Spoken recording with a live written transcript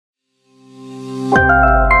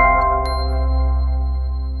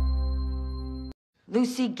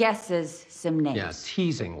Lucy guesses some names. Yeah,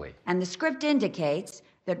 teasingly. And the script indicates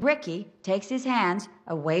that Ricky takes his hands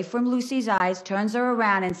away from Lucy's eyes, turns her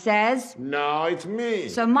around, and says... No, it's me.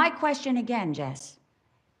 So my question again, Jess.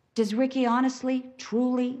 Does Ricky honestly,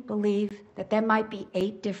 truly believe that there might be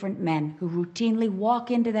 8 different men who routinely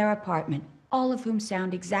walk into their apartment, all of whom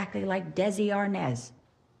sound exactly like Desi Arnaz?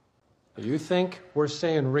 You think we're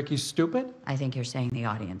saying Ricky's stupid? I think you're saying the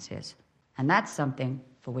audience is. And that's something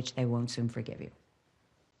for which they won't soon forgive you.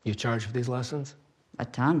 You charge for these lessons? A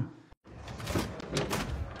ton.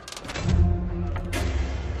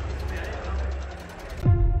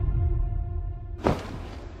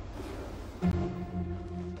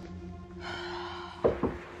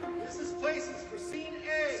 This is places for scene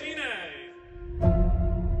A. Scene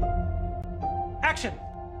A. Action.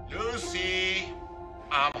 Lucy,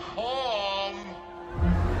 I'm home.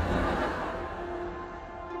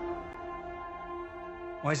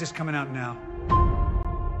 Why is this coming out now?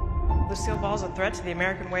 Lucille Ball's a threat to the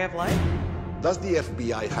American way of life? Does the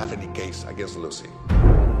FBI have any case against Lucy?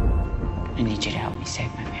 I need you to help me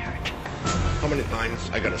save my marriage. How many times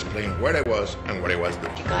I gotta explain where I was and what I was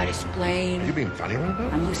doing? You gotta explain. Are you being funny right now?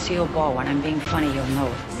 I'm Lucille Ball. When I'm being funny, you'll know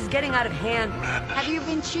it. This is getting out of hand. Madness. Have you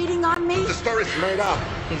been cheating on me? The story's made up.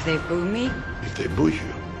 If they boo me, If they boo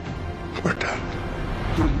you, we're done.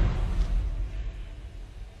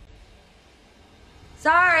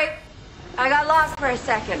 sorry. I got lost for a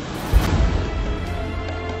second.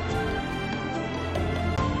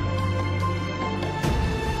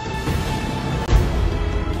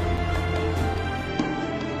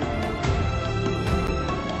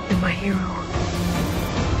 You're my hero.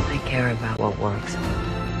 I care about what works.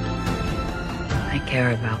 I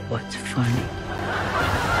care about what's funny.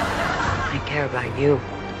 I care about you.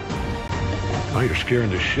 Oh, you're scaring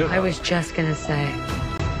the shit. I was just gonna say,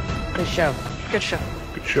 good show. Good show.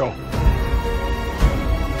 Good show.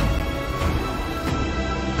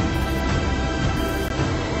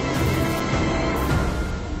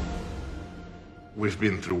 We've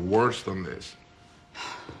been through worse than this.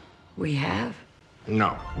 We have?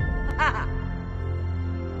 No.